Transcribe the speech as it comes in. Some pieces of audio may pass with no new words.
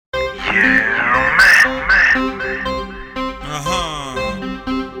Yeah,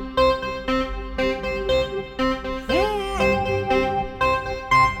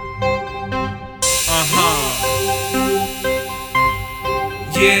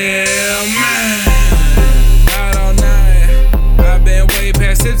 man. Out all night, I've been way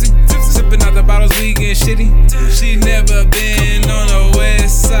past tipsy. Sipping out the bottles, we getting shitty. She never been on the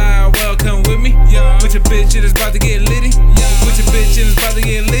west side. Well, come with me. With your bitch, it is about to get litty. With your bitch, it is about to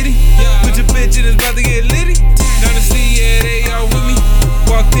get litty. With your bitch, it is about to get litty. Down the sea, yeah, they all with me.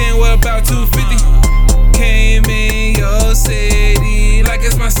 Walked in with about 250. Came in your city like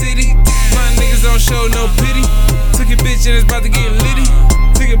it's my city. My niggas don't show no pity. Took your bitch and it's about to get litty.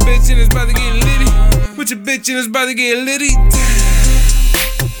 Took your bitch and it's about to get litty. With your bitch and it's about to get litty.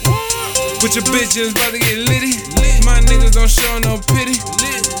 With your bitch and it's about to get litty. My niggas don't show no pity.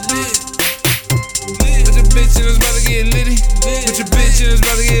 With your bitch and it's about to get litty. With your bitch and it's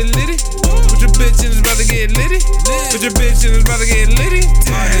about to get litty. With your bitch and it's about to get litty. With your bitch and it's about to get litty.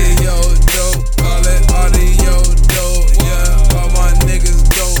 Audio dope, call it audio dope, yeah. All my niggas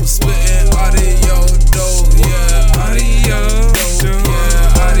dope, spittin' audio dope, yeah. Audio dope,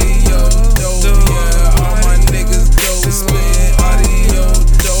 yeah. Audio dope, yeah. All my niggas dope, spittin' audio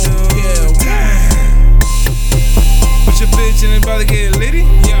dope, yeah. With your bitch and it's about to get litty.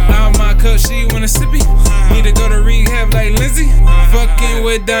 Out my cup, she wanna sippy. Need to go to rehab like Lindsay. Fucking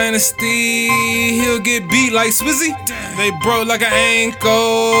with Dynasty, he'll get beat like Swizzy. They broke like an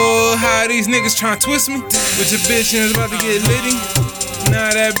ankle. How these niggas tryna twist me? With your bitch and it's about to get litty. Now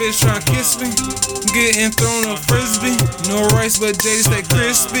that bitch tryna kiss me. Getting thrown a frisbee. No rice but Jay stay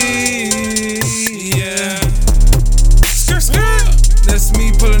crispy. Yeah. Skirt, skirt. That's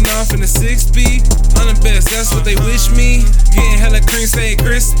me pulling off in the 6B. I'm the best, that's what they wish me. Getting hella cream, stay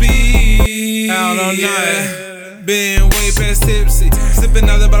crispy. Out all night. Been way past tipsy. Sipping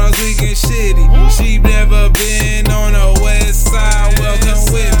out the bottles, we getting shitty. She never been on the west side. Well, come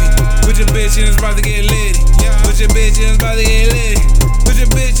with me. With your bitch and it's about to get litty. With your bitch and it's about to get litty. With your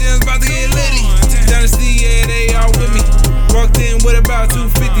bitch and it's about to get litty. Down the sea, yeah, they all with me. Walked in with about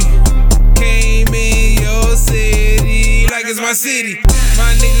 250. Came in your city like it's my city. My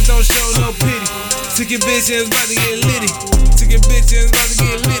niggas don't show no pity. Took your bitch and it's about to get litty. Took your bitch and it's about to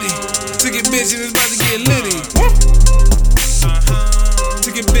get litty. Took your bitch and it's about to get litty.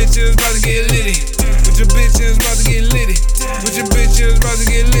 Took your bitch and it's about to get litty. With your bitch and it's about to get litty. With your bitch and it's about to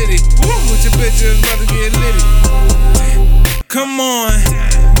get litty. With your bitch and it's about to get litty. Come on,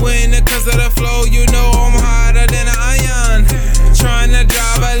 when it comes to the flow, you know I'm hotter than an iron. Tryna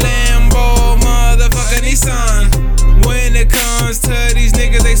drive a Lambo, motherfucking Nissan. When it comes to these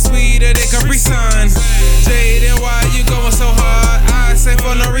niggas, they sweeter than Capri Sun. Jaden, why you going so hard? I say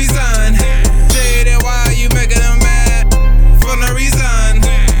for no reason. Jaden, why you making them mad? For no reason.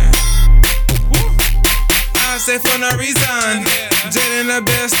 I say for no reason. Jaden the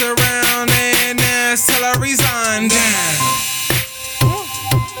best around, and that's till I resign.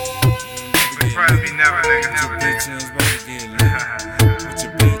 Probably never, nigga. With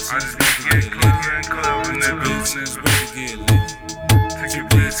your bitch, I just gotta get closer and closer, nigga. it's about to get lit. Take your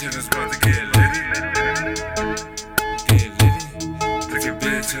bitch and it's about to get litty.